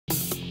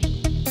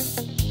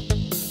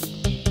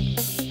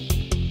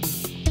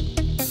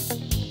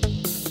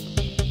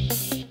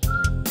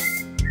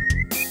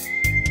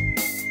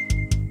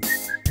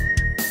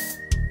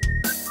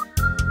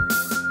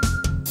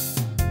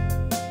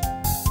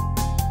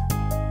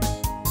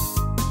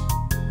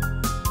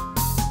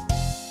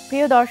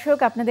প্রিয় দর্শক,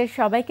 আপনাদের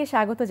সবাইকে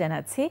স্বাগত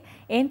জানাচ্ছি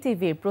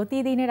এনটিভির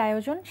প্রতিদিনের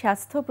আয়োজন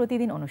স্বাস্থ্য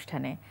প্রতিদিন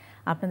অনুষ্ঠানে।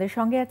 আপনাদের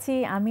সঙ্গে আছি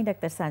আমি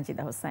ডাক্তার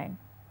সানজিদা হোসাইন।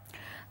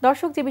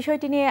 দর্শক, যে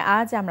বিষয়টি নিয়ে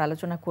আজ আমরা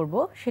আলোচনা করব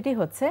সেটি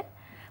হচ্ছে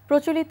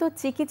প্রচলিত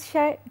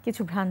চিকিৎসায়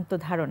কিছু ভ্রান্ত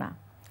ধারণা।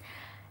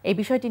 এই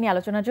বিষয়টি নিয়ে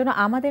আলোচনার জন্য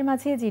আমাদের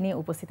মাঝে যিনি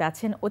উপস্থিত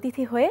আছেন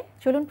অতিথি হয়ে,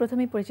 চলুন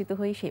প্রথমেই পরিচিত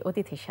হই সেই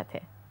অতিথির সাথে।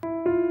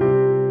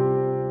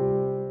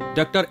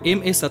 Doctor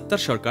M A.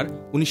 সত্তার সরকার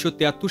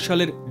 ১৯৭৩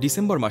 সালের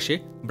ডিসেম্বর মাসে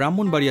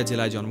ব্রাহ্মণবাড়িয়া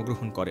জেলায়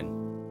জন্মগ্রহণ করেন।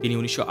 তিনি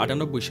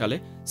 ১৯৯৮ সালে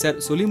স্যার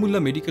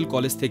সলিমুল্লাহ মেডিকেল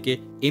কলেজ থেকে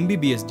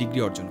এমবিবিএস ডিগ্রি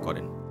অর্জন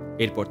করেন।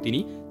 এরপর তিনি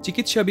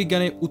চিকিৎসা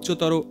বিজ্ঞানে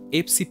উচ্চতর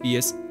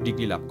এফসিপিএস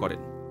ডিগ্রি লাভ করেন।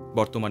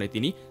 বর্তমানে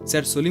তিনি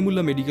স্যার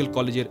সলিমুল্লাহ মেডিকেল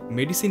কলেজের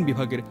মেডিসিন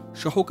বিভাগের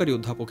সহকারী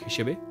অধ্যাপক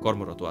হিসেবে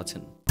কর্মরত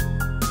আছেন।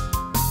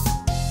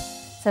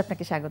 স্যার,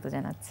 আপনাকে স্বাগত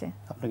জানাচ্ছি।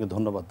 আপনাকে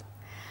ধন্যবাদ।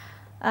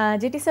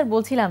 যেটি স্যার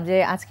বলছিলাম যে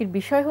আজকের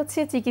বিষয় হচ্ছে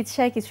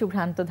চিকিৎসায় কিছু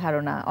ভ্রান্ত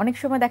ধারণা। অনেক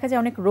সময় দেখা যায়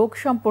অনেক রোগ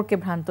সম্পর্কে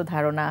ভ্রান্ত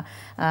ধারণা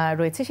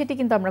রয়েছে, সেটি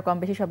কিন্তু আমরা কম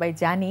বেশি সবাই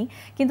জানি,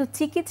 কিন্তু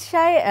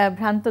চিকিৎসায়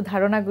ভ্রান্ত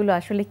ধারণাগুলো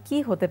আসলে কি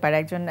হতে পারে?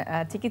 একজন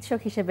চিকিৎসক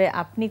হিসেবে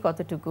আপনি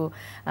কতটুকু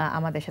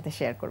আমাদের সাথে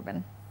শেয়ার করবেন?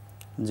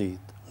 জি,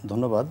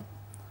 ধন্যবাদ।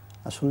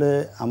 আসলে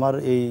আমার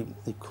এই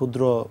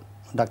ক্ষুদ্র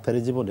ডাক্তারি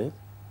জীবনে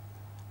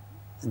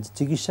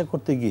চিকিৎসা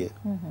করতে গিয়ে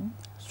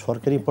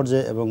সরকারি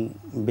পর্যায়ে এবং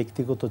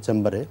ব্যক্তিগত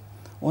চেম্বারে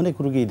অনেক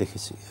রোগী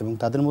দেখেছি, এবং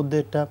তাদের মধ্যে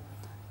একটা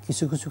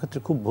কিছু কিছু ক্ষেত্রে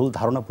খুব ভুল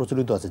ধারণা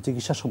প্রচলিত আছে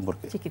চিকিৎসা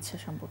সম্পর্কে।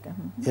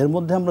 এর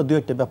মধ্যে আমরা দু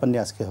একটা ব্যাপার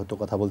নিয়ে আজকে হয়তো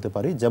কথা বলতে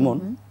পারি। যেমন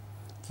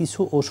কিছু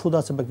ওষুধ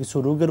আছে বা কিছু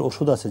রোগের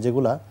ওষুধ আছে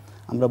যেগুলা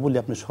আমরা বলি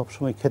আপনি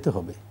সবসময় খেতে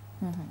হবে,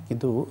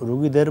 কিন্তু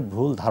রোগীদের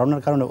ভুল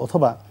ধারণার কারণে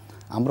অথবা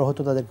আমরা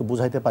হয়তো তাদেরকে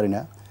বুঝাইতে পারি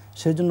না,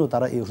 সেই জন্য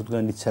তারা এই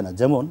ওষুধগুলো নিচ্ছে না।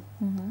 যেমন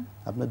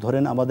আপনি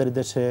ধরেন আমাদের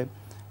দেশে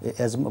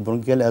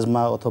ব্রঙ্কিয়াল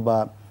অ্যাজমা অথবা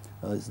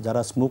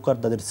যারা স্মোকার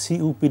তাদের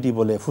সিউপিডি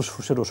বলে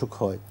ফুসফুসের অসুখ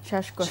হয়,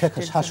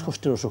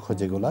 শ্বাসকষ্টের অসুখ হয়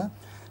যেগুলা,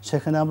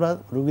 সেখানে আমরা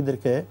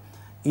রোগীদেরকে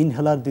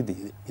ইনহেলার দিতে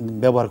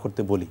ব্যবহার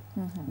করতে বলি,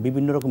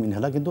 বিভিন্ন রকম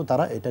ইনহেলার, কিন্তু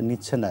তারা এটা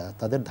নিচ্ছে না।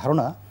 তাদের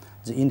ধারণা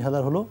যে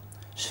ইনহেলার হলো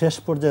শেষ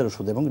পর্যায়ের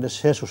ওষুধ এবং এটা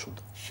শেষ ওষুধ,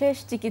 শেষ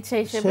চিকিৎসা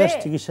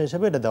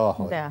হিসেবে এটা দেওয়া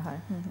হয়।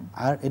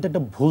 আর এটা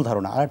একটা ভুল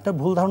ধারণা। আর একটা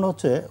ভুল ধারণা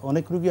হচ্ছে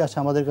অনেক রোগী আসে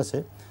আমাদের কাছে,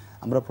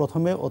 আমরা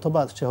প্রথমে অথবা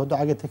সে হয়তো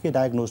আগে থেকে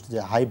ডায়াগনোসড যে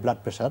হাই ব্লাড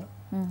প্রেশার,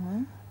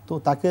 তো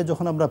তাকে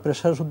যখন আমরা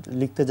প্রেশার ওষুধ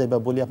লিখতে যাই বা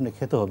বলি আপনি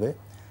খেতে হবে,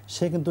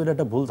 সে কিন্তু এটা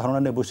একটা ভুল ধারণা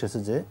নিয়ে বসেছে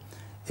যে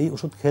এই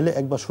ওষুধ খেলে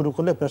একবার শুরু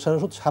করলে প্রেশার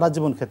ওষুধ সারা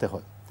জীবন খেতে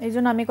হয়, এই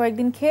জন্য আমি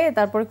কয়েকদিন খেয়ে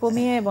তারপরে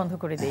কমিয়ে বন্ধ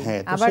করে দিই,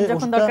 আবার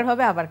যখন দরকার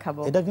হবে আবার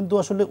খাবো। এটা কিন্তু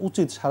আসলে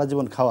উচিত সারা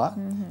জীবন খাওয়া,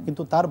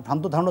 কিন্তু তার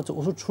ভ্রান্ত ধারণা হচ্ছে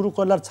ওষুধ শুরু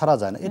করলে আর ছাড়া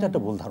যায় না, এটা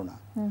একটা ভুল ধারণা।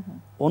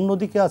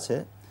 অন্যদিকে আছে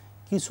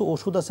কিছু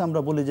ওষুধ আছে আমরা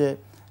বলি যে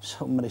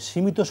মানে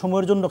সীমিত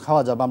সময়ের জন্য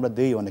খাওয়া যাবে, আমরা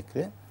দেই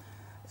অনেককে,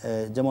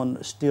 যেমন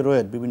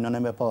স্টেরয়েড বিভিন্ন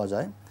নামে পাওয়া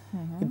যায়,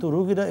 কিন্তু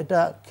রোগীরা এটা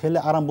খেলে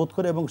আরাম বোধ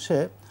করে এবং সে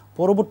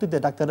পরবর্তীতে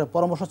ডাক্তারের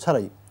পরামর্শ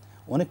ছাড়াই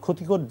অনেক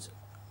ক্ষতিকর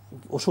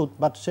ওষুধ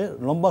বাট সে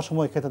লম্বা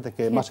সময় খেতে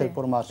থাকে, মাসের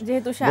পর মাস,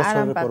 যেহেতু সে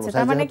আরাম পাচ্ছে।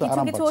 তার মানে কিছু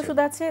কিছু ওষুধ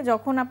আছে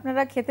যখন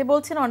আপনারা খেতে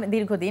বলছেন অনেক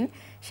দীর্ঘদিন,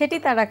 সেটি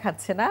তারা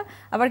খাচ্ছে না।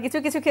 আবার কিছু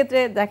কিছু ক্ষেত্রে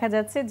দেখা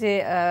যাচ্ছে যে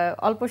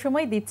অল্প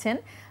সময় দিচ্ছেন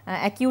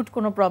অ্যাকিউট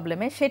কোনো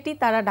প্রবলেমে, সেটি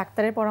তারা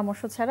ডাক্তারের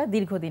পরামর্শ ছাড়া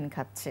দীর্ঘদিন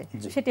খাচ্ছে,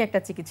 সেটি একটা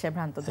চিকিৎসায়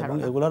ভ্রান্ত ধারণা। এবং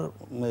এগুলার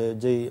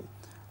যে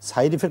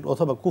সাইড ইফেক্ট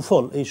অথবা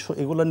কুফল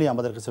এগুলো নিয়ে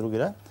আমাদের কাছে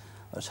রোগীরা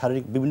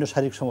বিভিন্ন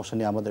শারীরিক সমস্যা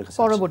নিয়ে আমাদের কাছে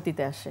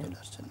পরবর্তীতে আসে।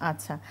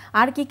 আচ্ছা,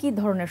 আর কি কি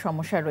ধরনের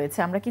সমস্যা রয়েছে?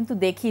 আমরা কিন্তু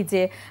দেখি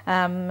যে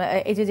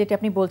এই যে যেটি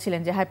আপনি বলছিলেন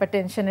যে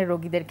হাইপারটেনশনের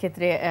রোগীদের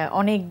ক্ষেত্রে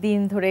অনেক দিন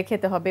ধরে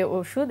খেতে হবে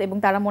ওষুধ, এবং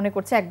তারা মনে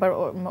করছে একবার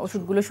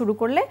ওষুধগুলো শুরু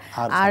করলে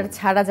আর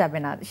ছাড়া যাবে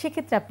না,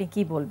 সেক্ষেত্রে আপনি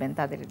কি বলবেন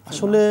তাদের?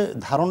 আসলে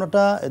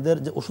ধারণাটা এদের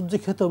যে ওষুধ যে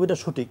খেতে হবে এটা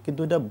সঠিক,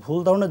 কিন্তু এটা ভুল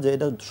ধারণা যে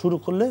এটা শুরু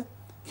করলে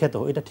খেতে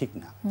হবে, এটা ঠিক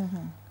না।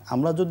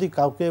 আমরা যদি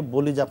কাউকে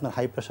বলি যে আপনার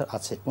হাই প্রেশার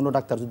আছে, কোনো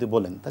ডাক্তার যদি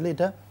বলেন, তাহলে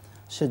এটা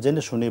সে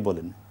জেনে শুনেই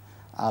বলেন।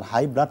 আর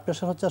হাই ব্লাড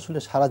প্রেশার হচ্ছে আসলে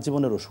সারা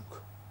জীবনের অসুখ,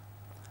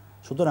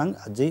 সুতরাং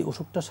যেই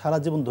অসুখটা সারা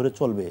জীবন ধরে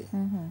চলবে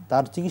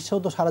তার চিকিৎসাও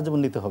তো সারা জীবন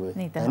নিতে হবে,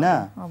 তাই না?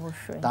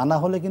 তা না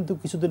হলে কিন্তু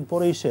কিছুদিন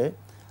পরেই সে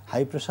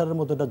হাই প্রেশারের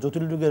মতো একটা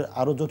জটিল রোগের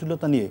আরও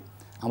জটিলতা নিয়ে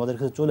আমাদের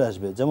কাছে চলে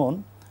আসবে। যেমন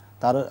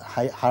তার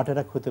হার্ট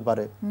অ্যাটাক হতে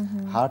পারে,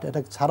 হার্ট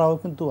অ্যাটাক ছাড়াও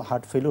কিন্তু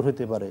হার্ট ফেলিওর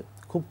হতে পারে,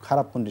 খুব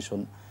খারাপ কন্ডিশন।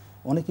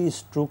 অনেকেই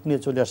স্ট্রোক নিয়ে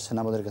চলে আসছেন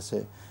আমাদের কাছে,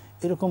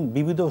 এরকম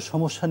বিবিধ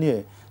সমস্যা নিয়ে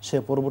সে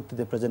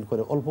পরবর্তীতে প্রেজেন্ট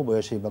করে অল্প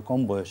বয়সে বা কম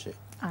বয়সে।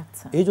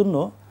 এই জন্য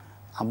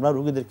আমরা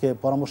রোগীদেরকে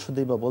পরামর্শ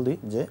দিই বা বলি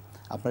যে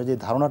আপনার যে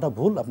ধারণাটা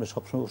ভুল, আপনি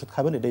সবসময় ওষুধ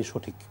খাবেন, এটাই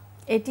সঠিক।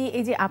 এটি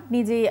এই যে আপনি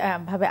যে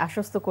ভাবে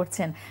আশ্বস্ত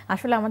করছেন,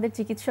 আসলে আমাদের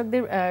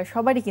চিকিৎসকদের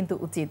সবারই কিন্তু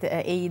উচিত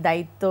এই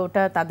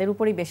দায়িত্বটা তাদের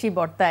উপরই বেশি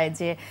বর্তায়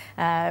যে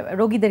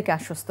রোগীদেরকে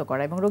আশ্বস্ত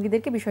করা এবং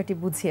রোগীদেরকে বিষয়টি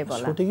বুঝিয়ে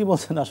বলা। সঠিকই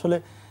বলছেন। আসলে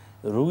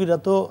রোগীরা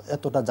তো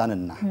এতটা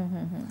জানেন না,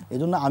 এই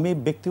জন্য আমি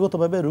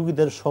ব্যক্তিগতভাবে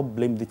রোগীদের সব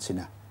ব্লেম দিচ্ছি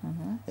না।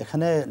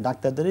 এখানে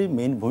ডাক্তারদেরই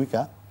মেইন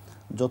ভূমিকা।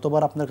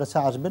 যতবার আপনার কাছে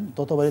আসবেন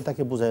ততবারই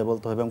তাকে বুঝাই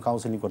বলতে হবে এবং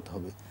কাউন্সেলিং করতে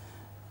হবে।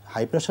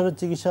 হাই প্রেশারের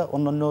চিকিৎসা,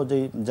 অন্যান্য যে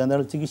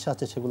জেনারেল চিকিৎসা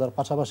আছে সেগুলোর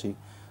পাশাপাশি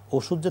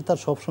ওষুধ যে তার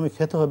সবসময়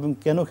খেতে হবে এবং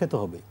কেন খেতে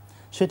হবে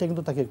সেটা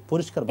কিন্তু তাকে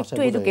পরিষ্কার ভাষায়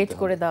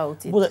করে দেওয়া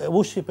উচিত।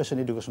 অবশ্যই পেশেন্ট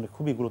এডুকেশন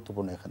খুবই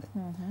গুরুত্বপূর্ণ এখানে।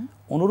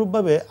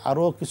 অনুরূপভাবে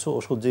আরো কিছু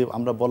ওষুধ যে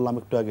আমরা বললাম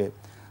একটু আগে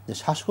যে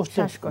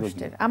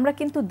শ্বাসকষ্টের, আমরা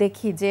কিন্তু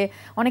দেখি যে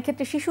অনেক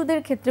ক্ষেত্রে শিশুদের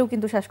ক্ষেত্রেও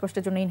কিন্তু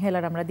শ্বাসকষ্টের জন্য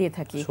ইনহেলার আমরা দিয়ে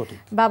থাকি,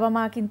 বাবা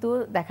মা কিন্তু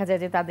দেখা যায়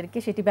যে তাদেরকে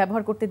সেটি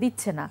ব্যবহার করতে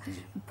দিচ্ছে না,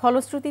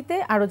 ফলশ্রুতিতে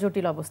আরো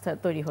জটিল অবস্থা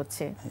তৈরি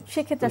হচ্ছে।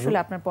 সেক্ষেত্রে আসলে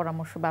আপনার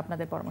পরামর্শ বা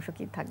আপনাদের পরামর্শ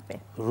কি থাকবে?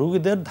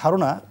 রোগীদের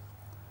ধারণা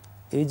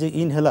এই যে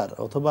ইনহেলার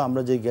অথবা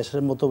আমরা যে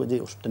গ্যাসের মতো যে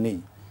ওষুধটা নেই,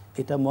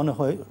 এটা মনে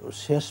হয়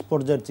শেষ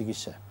পর্যায়ের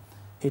চিকিৎসা,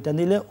 এটা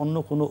নিলে অন্য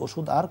কোনো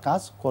ওষুধ আর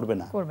কাজ করবে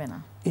না।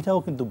 এটাও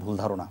কিন্তু ভুল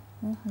ধারণা।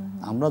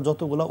 আমরা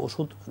যতগুলো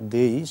ওষুধ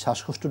দেই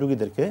শ্বাসকষ্ট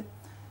রোগীদেরকে,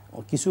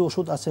 কিছু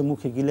ওষুধ আছে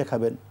মুখে গিলে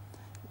খাবেন,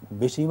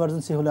 বেশি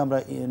ইমার্জেন্সি হলে আমরা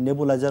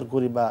নেবুলাইজার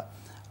করি বা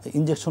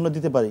ইনজেকশনও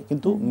দিতে পারি,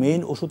 কিন্তু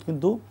মেইন ওষুধ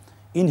কিন্তু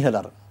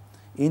ইনহেলার।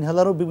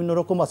 ইনহেলারও বিভিন্ন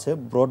রকম আছে,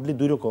 ব্রডলি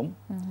দুই রকম,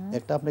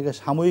 একটা আপনাকে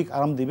সাময়িক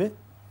আরাম দিবে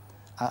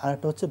আর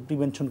একটা হচ্ছে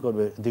প্রিভেনশন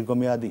করবে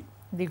দীর্ঘমেয়াদী।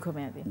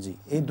 জি,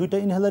 এই দুইটা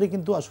ইনহেলারই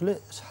কিন্তু আসলে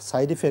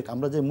সাইড ইফেক্ট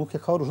আমরা যে মুখে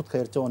খাওয়ার ওষুধ খাই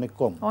এর চেয়ে অনেক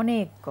কম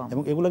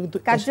এবং এগুলো কিন্তু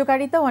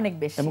কার্যকারিতাও অনেক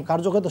বেশি এবং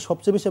কার্যকারিতা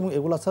সবচেয়ে বেশি এবং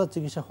এগুলো ছাড়া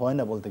চিকিৎসা হয়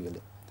না বলতে গেলে।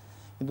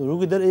 কিন্তু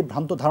রোগীদের এই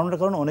ভ্রান্ত ধারণার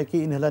কারণে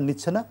অনেকেই ইনহেলার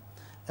নিচ্ছে না,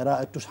 এরা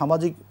একটু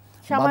সামাজিক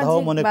বাধাও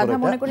মনে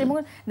করে এবং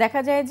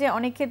দেখা যায় যে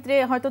অনেক ক্ষেত্রে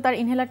হয়তো তার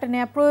ইনহেলারটা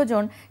নেওয়া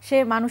প্রয়োজন, সে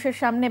মানুষের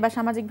সামনে বা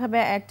সামাজিকভাবে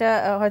একটা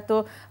হয়তো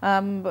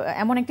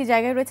এমন একটি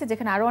জায়গায় রয়েছে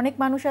যেখানে আরো অনেক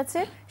মানুষ আছে,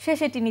 সে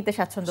সেটি নিতে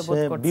স্বাচ্ছন্দ্য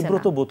বোধ করছে,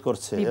 বিব্রত বোধ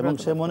করছে এবং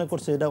সে মনে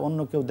করছে এটা অন্য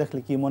কেউ দেখলে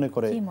কি মনে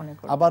করে।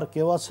 আবার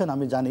কেউ আছেন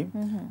আমি জানি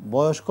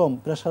বয়স কম,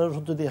 প্রেসারের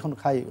ওষুধ যদি এখন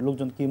খাই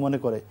লোকজন কি মনে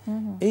করে।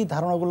 এই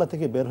ধারণাগুলো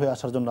থেকে বের হয়ে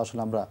আসার জন্য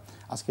আসলে আমরা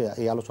আজকে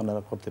এই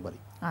আলোচনাটা করতে পারি।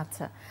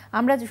 আচ্ছা,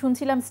 আমরা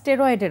শুনছিলাম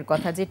স্টেরয়েডের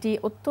কথা, যেটি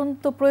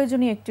অত্যন্ত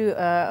প্রয়োজনীয় একটি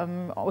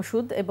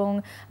ওষুধ এবং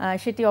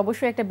সেটি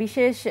অবশ্যই একটা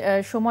বিশেষ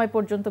সময়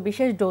পর্যন্ত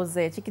বিশেষ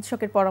ডোজে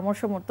চিকিৎসকের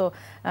পরামর্শ মতো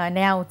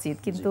নেওয়া উচিত।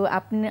 কিন্তু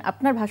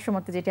আপনার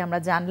ভাষ্যমতে যেটি আমরা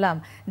জানলাম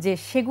যে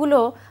সেগুলো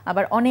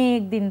আবার অনেক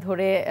দিন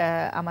ধরে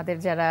আমাদের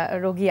যারা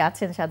রোগী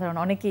আছেন সাধারণ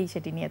অনেকেই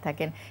সেটি নিয়ে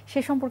থাকেন, সে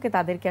সম্পর্কে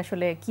তাদেরকে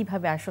আসলে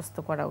কিভাবে আশ্বস্ত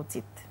করা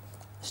উচিত?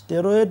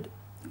 স্টেরয়েড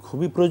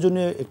খুবই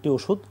প্রয়োজনীয় একটি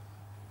ওষুধ,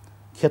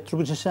 ক্ষেত্র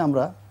বিশেষে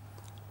আমরা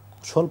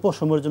স্বল্প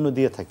সময়ের জন্য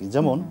দিয়ে থাকি।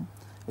 যেমন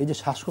এই যে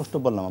শ্বাসকষ্ট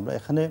বললাম, আমরা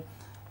এখানে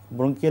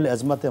ব্রঙ্কিয়াল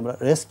অ্যাজমাতে আমরা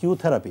রেস্কিউ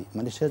থেরাপি,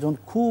 মানে সে যখন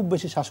খুব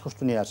বেশি শ্বাসকষ্ট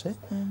নিয়ে আসে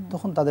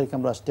তখন তাদেরকে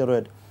আমরা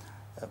স্টেরয়েড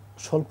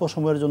স্বল্প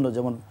সময়ের জন্য,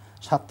 যেমন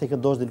 7 থেকে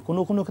 10 দিন,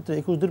 কোনো কোনো ক্ষেত্রে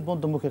 21 দিন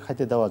পর্যন্ত মুখে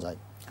খাইতে দেওয়া যায়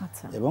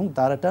এবং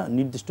তার একটা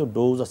নির্দিষ্ট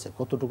ডোজ আছে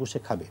কতটুকু সে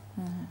খাবে।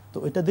 তো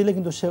এটা দিলে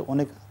কিন্তু সে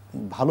অনেক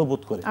ভালো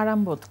বোধ করে,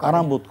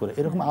 আরাম বোধ করে।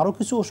 এরকম আরও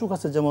কিছু অসুখ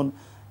আছে, যেমন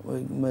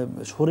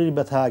শরীর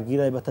ব্যথা,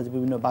 গিরায় ব্যথা,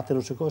 বিভিন্ন বাতের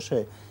অসুখও সে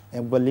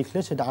একবার লিখলে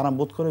সেটা আরাম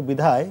বোধ করে,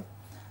 বিধায়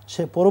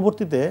সে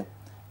পরবর্তীতে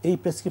এই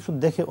প্রেসক্রিপশন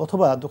দেখে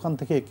অথবা দোকান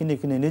থেকে কিনে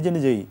কিনে নিজে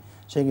নিজেই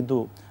সে কিন্তু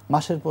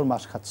মাসের পর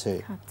মাস খাচ্ছে,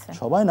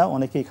 সবাই না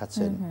অনেকেই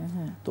খাচ্ছেন।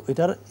 তো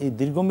এটার এই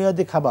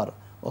দীর্ঘমেয়াদী খাবার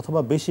অথবা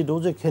বেশি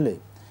ডোজে খেলে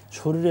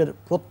শরীরের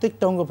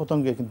প্রত্যেকটা অঙ্গ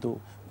প্রত্যঙ্গে কিন্তু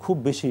খুব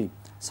বেশি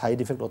সাইড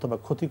ইফেক্ট অথবা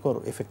ক্ষতিকর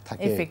এফেক্ট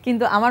থাকে।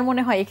 কিন্তু আমার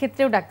মনে হয়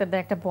এক্ষেত্রেও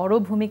ডাক্তারদের একটা বড়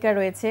ভূমিকা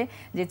রয়েছে,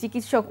 যে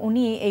চিকিৎসক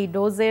উনি এই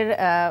ডোজের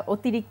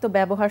অতিরিক্ত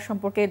ব্যবহার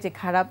সম্পর্কে যে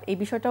খারাপ, এই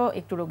বিষয়টাও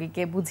একটু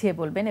রোগীকে বুঝিয়ে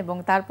বলবেন এবং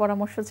তার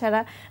পরামর্শ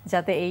ছাড়া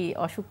যাতে এই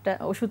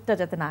ওষুধটা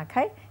যাতে না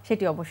খায়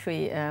সেটি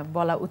অবশ্যই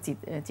বলা উচিত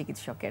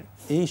চিকিৎসকের।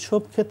 এই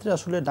সব ক্ষেত্রে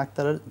আসলে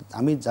ডাক্তারের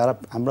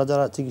আমরা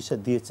যারা চিকিৎসা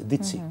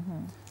দিচ্ছি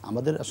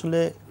আমাদের আসলে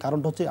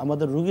কারণটা হচ্ছে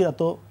আমাদের রোগীরা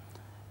তো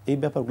এই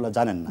ব্যাপারগুলো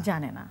জানে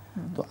না।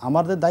 তো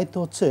আমাদের দায়িত্ব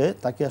হচ্ছে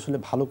তাকে আসলে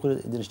ভালো করে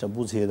জিনিসটা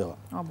বুঝিয়ে দেওয়া।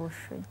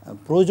 অবশ্যই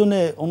প্রয়োজনে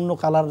অন্য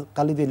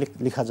কালি দিয়ে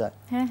লেখা যায়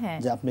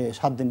যে আপনি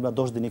 7 দিন বা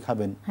 10 দিনই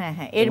খাবেন,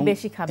 এর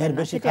বেশি খাবেন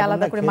না, সেটা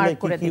আলাদা করে মার্ক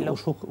করে দিল।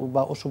 অসুখ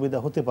বা অসুবিধা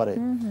হতে পারে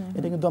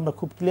এটা কিন্তু আমরা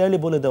খুব ক্লিয়ারলি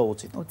বলে দেওয়া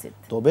উচিত।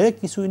 তবে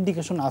কিছু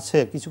ইন্ডিকেশন আছে,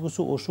 কিছু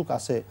কিছু অসুখ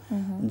আছে,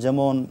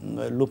 যেমন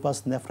লুপাস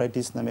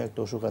নেফ্রাইটিস নামে একটা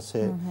অসুখ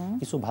আছে,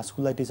 কিছু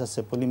ভাস্কুলাইটিস আছে,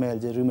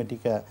 পলিমাইয়ালজিয়া,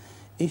 রিউমেটিকা,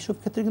 এইসব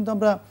ক্ষেত্রে কিন্তু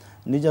আমরা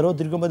নিজেরও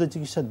দীর্ঘমেয়াদী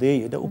চিকিৎসা দেই,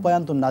 এটা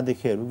উপায়ান্তর না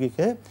দেখে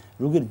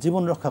রোগীর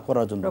জীবন রক্ষা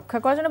করার জন্য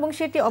এবং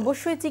সেটি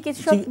অবশ্যই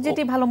চিকিৎসক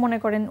যেটি ভালো মনে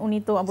করেন উনি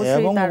তো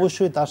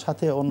অবশ্যই তার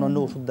সাথে অন্যান্য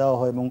ওষুধ দেওয়া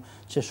হয় এবং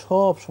সে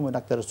সব সময়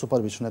ডাক্তারের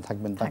সুপারভিশনে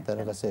থাকবেন,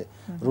 ডাক্তারের কাছে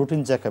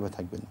রুটিন চেকআপে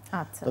থাকবেন।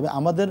 তবে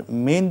আমাদের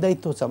মেইন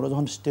দায়িত্ব হচ্ছে আমরা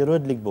যখন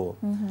স্টেরয়েড লিখবো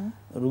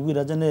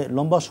রোগীরা যেন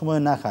লম্বা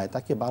সময় না খায়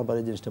তাকে বারবার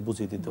এই জিনিসটা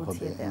বুঝিয়ে দিতে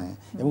হবে।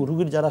 এবং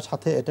রোগীর যারা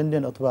সাথে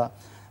অ্যাটেন্ডেন্ট অথবা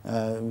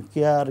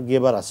কেয়ার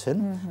গেভার আছেন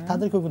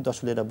তাদেরকেও কিন্তু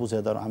আসলে এটা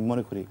বুঝিয়ে দেওয়া আমি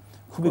মনে করি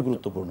খুবই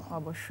গুরুত্বপূর্ণ।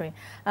 অবশ্যই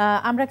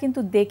আমরা কিন্তু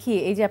দেখি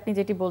এই যে আপনি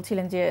যেটি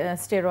বলছিলেন যে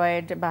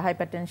স্টেরয়েড বা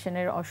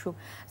হাইপারটেনশনের অসুখ,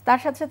 তার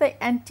সাথে সাথে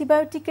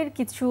অ্যান্টিবায়োটিকের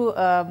কিছু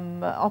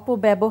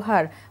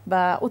অপব্যবহার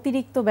বা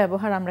অতিরিক্ত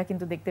ব্যবহার আমরা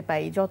কিন্তু দেখতে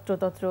পাই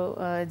যত্রতত্র,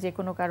 যে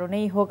কোনো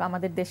কারণেই হোক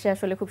আমাদের দেশে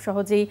আসলে খুব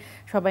সহজেই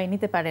সবাই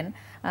নিতে পারেন।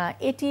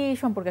 এটি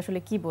সম্পর্কে আসলে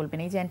কি বলবেন,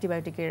 এই যে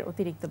অ্যান্টিবায়োটিকের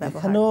অতিরিক্ত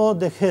ব্যবহার?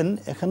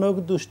 এখানেও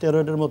কিন্তু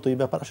স্টেরয়েডের মতোই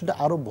ব্যাপার, আসলে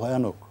আরো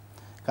ভয়ানক,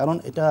 কারণ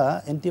এটা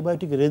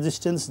অ্যান্টিবায়োটিক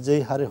রেজিস্ট্যান্স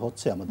যেই হারে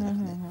হচ্ছে আমাদের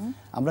এখানে,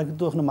 আমরা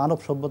কিন্তু এখন মানব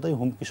সভ্যতায়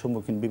হুমকির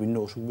সম্মুখীন বিভিন্ন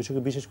অসুখ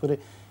বিসুখে, বিশেষ করে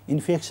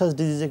ইনফেকশাস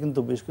ডিজিজে কিন্তু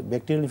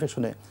ব্যাকটেরিয়াল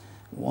ইনফেকশনে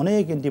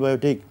অনেক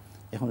অ্যান্টিবায়োটিক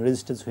এখন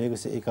রেজিস্ট্যান্স হয়ে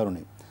গেছে। এই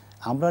কারণে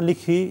আমরা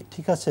লিখি,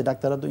 ঠিক আছে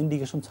ডাক্তাররা তো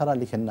ইন্ডিকেশন ছাড়া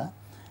লিখেন না,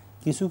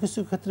 কিছু কিছু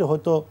ক্ষেত্রে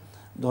হয়তো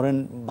ধরেন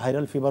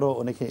ভাইরাল ফিভারও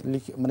অনেকে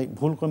মানে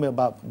ভুল ক্রমে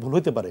বা ভুল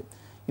হতে পারে,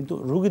 কিন্তু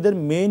রোগীদের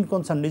মেইন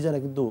কনসার্ন নিজেরা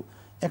কিন্তু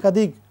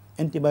একাধিক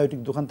অ্যান্টিবায়োটিক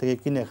দোকান থেকে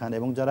কিনে খান,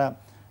 এবং যারা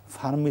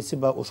ফার্মেসি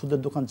বা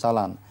ওষুধের দোকান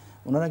চালান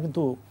ওনারা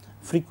কিন্তু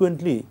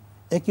ফ্রিকুয়েন্টলি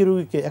একই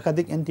রোগীকে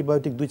একাধিক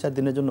অ্যান্টিবায়োটিক 2-4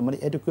 দিনের জন্য মানে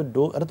অ্যাডিকুয়েট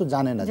ডোজ, এটা তো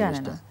জানে না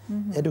জিনিসটা,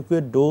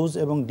 অ্যাডিকুয়েট ডোজ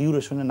এবং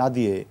ডিউরেশনে না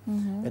দিয়ে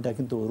এটা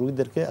কিন্তু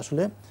রোগীদেরকে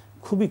আসলে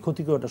খুবই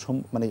ক্ষতিকর একটা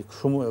মানে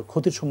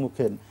ক্ষতির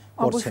সম্মুখীন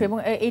অবশ্যই। এবং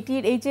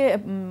এটির এই যে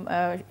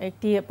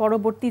একটি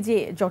পরবর্তী যে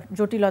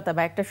জটিলতা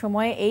বা একটা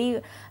সময়ে এই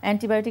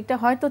অ্যান্টিবায়োটিকটা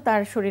হয়তো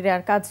তার শরীরে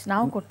আর কাজ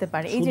নাও করতে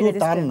পারে, এই যে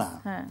রেজিস্ট্যান্স, না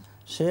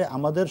সে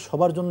আমাদের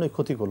সবার জন্যই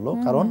ক্ষতি করলো।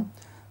 কারণ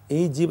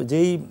এই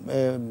যেই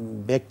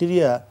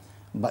ব্যাকটেরিয়া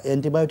বা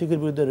অ্যান্টিবায়োটিকের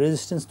বিরুদ্ধে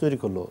রেজিস্ট্যান্স তৈরি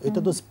করলো, এটা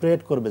তো স্প্রেড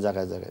করবে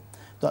জায়গায় জায়গায়।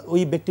 তো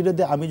ওই ব্যাকটেরিয়া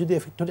দিয়ে আমি যদি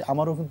এফেক্ট হই,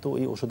 আমারও কিন্তু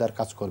এই ওষুধ আর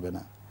কাজ করবে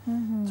না।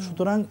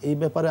 সুতরাং এই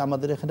ব্যাপারে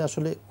আমাদের এখানে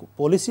আসলে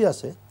পলিসি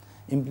আছে,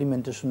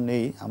 ইমপ্লিমেন্টেশন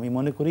নেই। আমি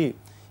মনে করি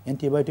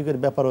অ্যান্টিবায়োটিকের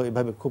ব্যাপারেও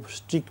এভাবে খুব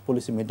স্ট্রিক্ট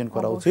পলিসি মেনটেন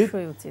করা উচিত,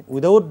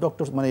 উইদাউট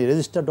ডক্টর মানে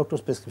রেজিস্টার্ড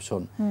ডক্টরস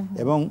প্রেসক্রিপশন,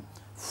 এবং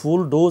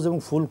ফুল ডোজ এবং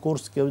ফুল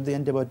কোর্স কেউ যদি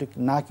অ্যান্টিবায়োটিক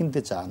না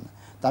কিনতে চান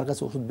তার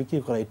কাছে ওষুধ বিক্রি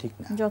করাই ঠিক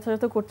না।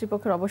 যথাযথ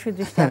কর্তৃপক্ষের অবশ্যই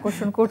দৃষ্টি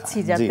আকর্ষণ করছি,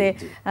 যাতে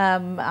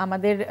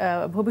আমাদের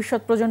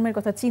ভবিষ্যৎ প্রজন্মের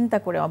কথা চিন্তা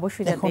করে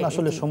অবশ্যই, যাতে এখন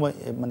আসলে সময়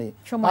মানে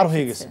পার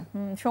হয়ে গেছে,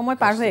 সময়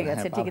পার হয়ে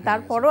গেছে ঠিকই,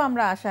 তারপরও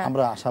আমরা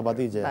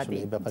আশাবাদী যে আসলে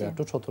এই ব্যাপারে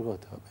একটু সতর্ক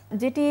হতে হবে।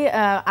 যেটি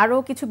আরো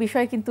কিছু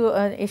বিষয় কিন্তু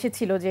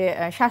এসেছিল যে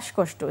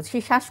শ্বাসকষ্ট,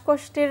 সেই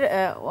শ্বাসকষ্টের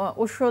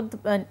ঔষধ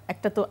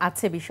একটা তো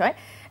আছে বিষয়।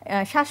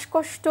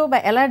 শ্বাসকষ্ট বা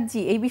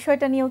অ্যালার্জি এই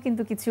বিষয়টা নিয়েও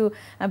কিন্তু কিছু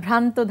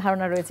ভ্রান্ত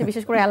ধারণা রয়েছে,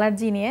 বিশেষ করে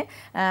অ্যালার্জি নিয়ে।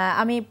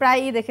 আমি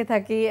প্রায়ই দেখে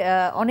থাকি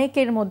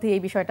অনেকের মধ্যে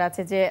এই বিষয়টা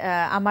আছে যে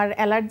আমার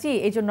অ্যালার্জি,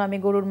 এই জন্য আমি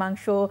গরুর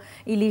মাংস,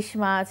 ইলিশ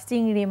মাছ,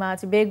 চিংড়ি মাছ,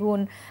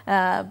 বেগুন,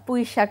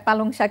 পুঁই শাক,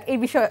 পালং শাক, এই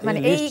বিষয় মানে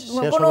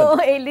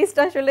এই লিস্ট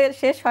আসলে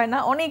শেষ হয় না।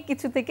 অনেক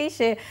কিছু থেকেই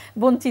সে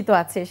বঞ্চিত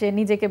আছে, সে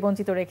নিজেকে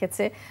বঞ্চিত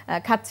রেখেছে,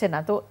 খাচ্ছে না।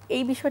 তো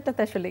এই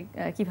বিষয়টাতে আসলে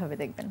কিভাবে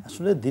দেখবেন?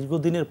 আসলে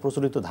দীর্ঘদিনের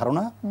প্রচলিত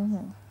ধারণা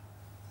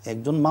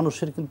একজন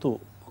মানুষের কিন্তু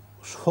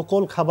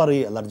সকল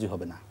খাবারই অ্যালার্জি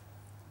হবে না।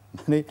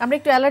 মানে আমরা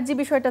একটু অ্যালার্জি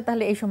বিষয়টা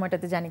তাহলে এই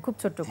সময়টাতে জানি খুব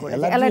ছোট্ট করে।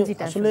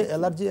 অ্যালার্জিটা আসলে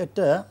অ্যালার্জি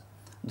একটা,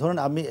 ধরেন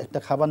আমি একটা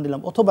খাবার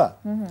নিলাম অথবা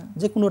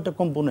যে কোনো একটা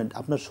কম্পোনেন্ট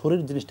আপনার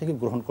শরীর জিনিসটাকে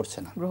গ্রহণ করছে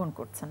না,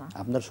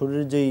 আপনার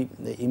শরীরের যেই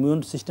ইমিউন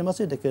সিস্টেম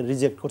আছে এটাকে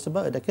রিজেক্ট করছে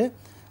বা এটাকে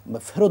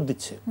ফেরত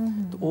দিচ্ছে।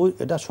 তো ওই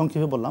এটা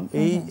সংক্ষেপে বললাম,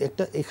 এই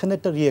একটা এখানে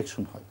একটা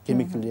রিয়াকশন হয়,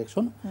 chemical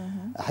reaction,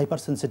 hyper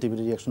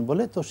sensitivity reaction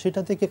বলে। তো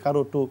সেটা থেকে কারো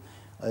একটু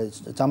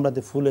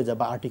চামড়াতে ফুলে যায়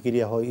বা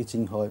আর্টিকেরিয়া হয়,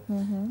 ইচিং হয়,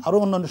 আরো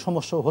অন্যান্য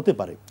সমস্যাও হতে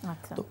পারে।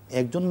 তো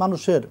একজন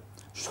মানুষের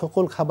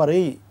সকল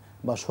খাবারেই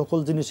বা সকল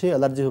জিনিসে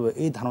অ্যালার্জি হবে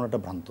এই ধারণাটা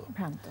ভ্রান্ত।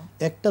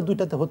 একটা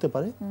দুইটাতে হতে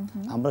পারে,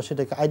 আমরা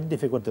সেটাকে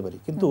আইডেন্টিফাই করতে পারি,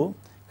 কিন্তু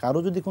কারো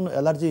যদি কোনো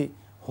অ্যালার্জি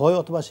হয়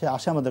অথবা সে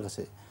আসে আমাদের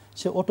কাছে,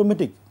 সে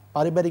অটোমেটিক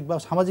পারিবারিক বা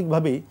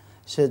সামাজিকভাবেই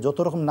সে যত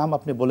রকম নাম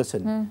আপনি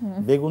বলেছেন,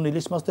 বেগুন,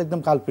 ইলিশ মাছ তো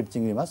একদম কালপিট,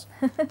 চিংড়ি মাছ,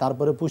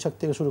 তারপরে পুঁইশাক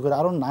থেকে শুরু করে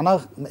আরো নানা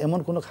এমন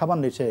কোনো খাবার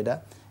নেই সে এটা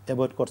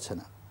অ্যাভয়েড করছে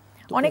না।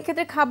 অনেক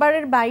ক্ষেত্রে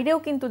খাবারের বাইরেও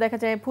কিন্তু দেখা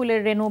যায়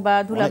ফুলের রেণু বা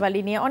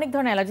ধুলাবালি নিয়ে অনেক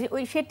ধরনের অ্যালার্জি,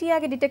 ওই সেটি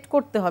আগে ডিটেক্ট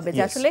করতে হবে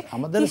যে আসলে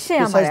কিসে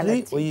আমার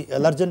অ্যালার্জি। ওই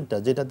অ্যালার্জেনটা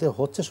যেটাতে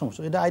হচ্ছে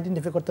সমস্যা, এটা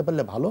আইডেন্টিফাই করতে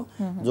পারলে ভালো,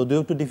 যদিও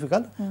একটু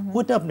ডিফিকাল্ট,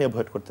 ওইটা আপনি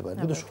অ্যাভয়েড করতে পারেন,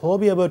 কিন্তু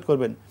সবই অ্যাভয়েড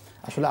করবেন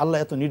আসলে আল্লাহ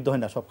এত নির্দয়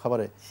না সব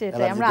খাবারে।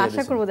 সেটাই আমরা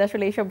আশা করব যে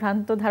আসলে এইসব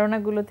ভ্রান্ত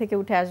ধারণাগুলো থেকে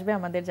উঠে আসবে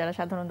আমাদের যারা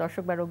সাধারণ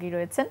দর্শক বা রোগী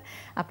রয়েছেন।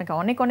 আপনাকে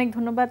অনেক অনেক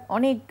ধন্যবাদ,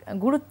 অনেক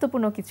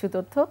গুরুত্বপূর্ণ কিছু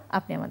তথ্য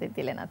আপনি আমাদের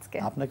দিলেন আজকে।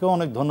 আপনাকেও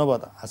অনেক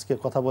ধন্যবাদ আজকে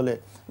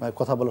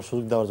কথা বলার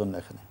সুযোগ দেওয়ার জন্য।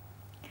 এখানে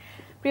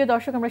প্রিয়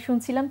দর্শক, আমরা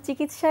শুনছিলাম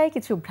চিকিৎসায়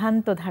কিছু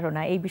ভ্রান্ত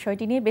ধারণা, এই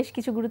বিষয়টি নিয়ে বেশ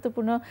কিছু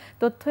গুরুত্বপূর্ণ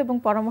তথ্য এবং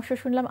পরামর্শ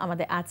শুনলাম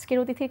আমাদের আজকের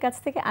অতিথির কাছ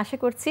থেকে। আশা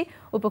করছি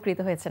উপকৃত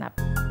হয়েছেন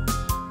আপনি।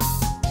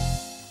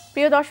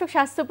 প্রিয় দর্শক,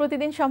 স্বাস্থ্য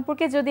প্রতিদিন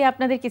সম্পর্কে যদি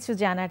আপনাদের কিছু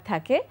জানার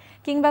থাকে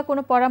কিংবা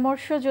কোনো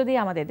পরামর্শ যদি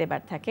আমাদের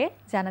দেবার থাকে,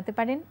 জানাতে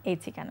পারেন এই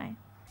ঠিকানায়।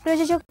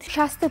 প্রযোজক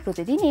স্বাস্থ্য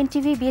প্রতিদিন,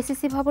 এনটিভি,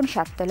 বিএসসি ভবন,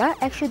 7 তলা,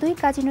 102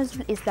 কাজী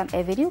নজরুল ইসলাম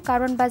এভিনিউ,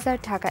 কারণ বাজার,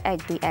 ঢাকা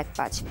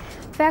 1215।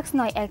 ফ্যাক্স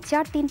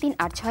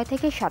 914338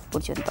 থেকে 7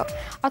 পর্যন্ত,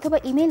 অথবা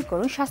ইমেইল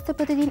করুন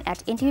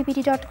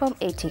স্বাস্থ্যপ্রতিদিন@ntvpt.com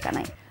এই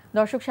ঠিকানায়।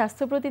 দর্শক,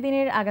 স্বাস্থ্য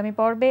প্রতিদিনের আগামী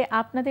পর্বে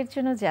আপনাদের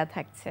জন্য যা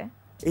থাকছে।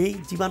 এই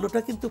জীবাণুটা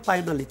কিন্তু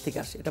পায়নালী থেকে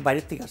আসে, এটা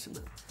বাইরের থেকে আসে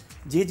না।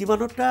 যে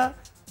জীবাণুটা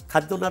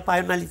খাদ্যনার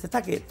পায়নালীতে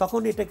থাকে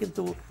তখন এটা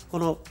কিন্তু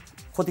কোনো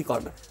ক্ষতি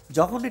করে না,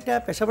 যখন এটা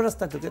পেশাবের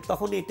রাস্তায় ঢোকে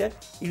তখন এটা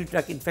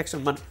ইউরিট্রাক ইনফেকশন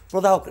মানে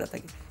প্রদাহকরা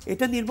থাকে।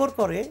 এটা নির্ভর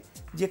করে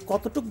যে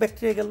কতটুকু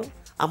ব্যাকটেরিয়া গেল,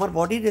 আমার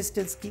বডির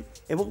রেজিস্ট্যান্স কী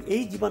এবং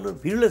এই জীবাণুর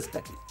ভিরুলেন্সটা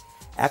কী।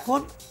 এখন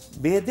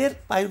মেয়েদের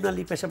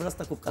পায়নালী পেশাবের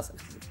রাস্তা খুব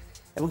কাছাকাছি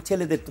এবং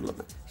ছেলেদের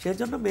তুলনা, সেই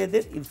জন্য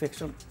মেয়েদের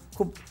ইনফেকশন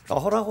খুব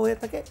অহরহ হয়ে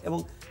থাকে এবং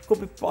খুব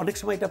অনেক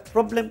সময় এটা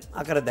প্রবলেম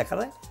আকারে দেখা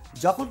দেয়।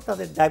 যখন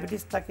তাদের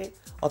ডায়াবেটিস থাকে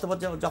অথবা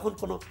যখন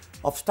কোনো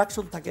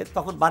অবস্ট্রাকশন থাকে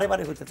তখন বারে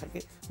বারে হতে থাকে,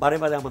 বারে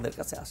বারে আমাদের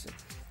কাছে আসে।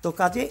 তো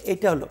কাজে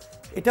এটা হলো,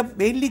 এটা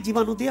মেইনলি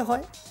জীবাণু দিয়ে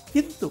হয়,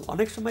 কিন্তু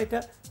অনেক সময় এটা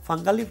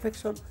ফাঙ্গাল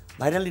ইনফেকশন,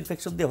 ভাইরাল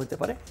ইনফেকশন দিয়ে হতে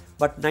পারে।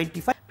 বাট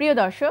 95। প্রিয়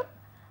দর্শক,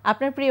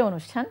 আপনার প্রিয়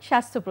অনুষ্ঠান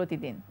স্বাস্থ্য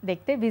প্রতিদিন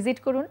দেখতে ভিজিট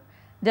করুন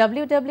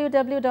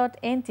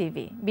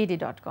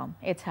www.ntvbd.com।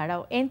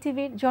 এছাড়াও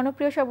এনটিভির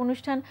জনপ্রিয় সব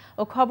অনুষ্ঠান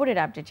ও খবরের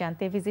আপডেট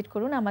জানতে ভিজিট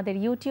করুন আমাদের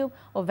ইউটিউব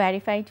ও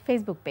ভেরিফাইড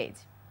ফেসবুক পেজ।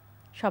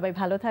 সবাই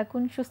ভালো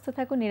থাকুন, সুস্থ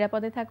থাকুন,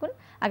 নিরাপদে থাকুন।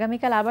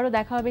 আগামীকাল আবারও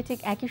দেখা হবে ঠিক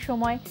একই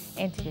সময়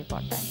এনটিভির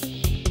পর্দায়।